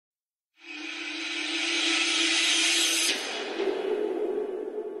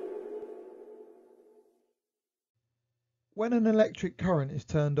When an electric current is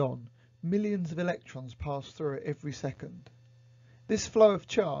turned on, millions of electrons pass through it every second. This flow of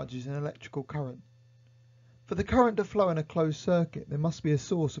charge is an electrical current. For the current to flow in a closed circuit, there must be a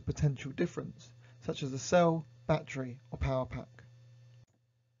source of potential difference, such as a cell, battery, or power pack.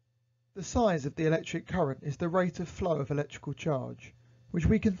 The size of the electric current is the rate of flow of electrical charge, which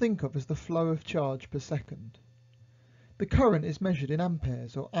we can think of as the flow of charge per second. The current is measured in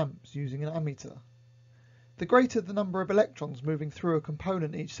amperes or amps using an ammeter. The greater the number of electrons moving through a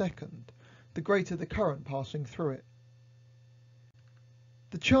component each second, the greater the current passing through it.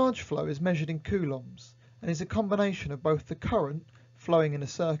 The charge flow is measured in coulombs and is a combination of both the current flowing in a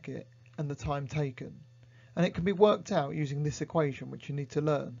circuit and the time taken, and it can be worked out using this equation, which you need to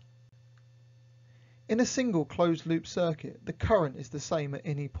learn. In a single closed-loop circuit, the current is the same at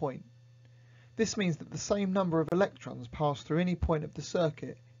any point. This means that the same number of electrons pass through any point of the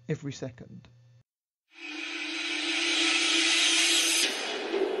circuit every second.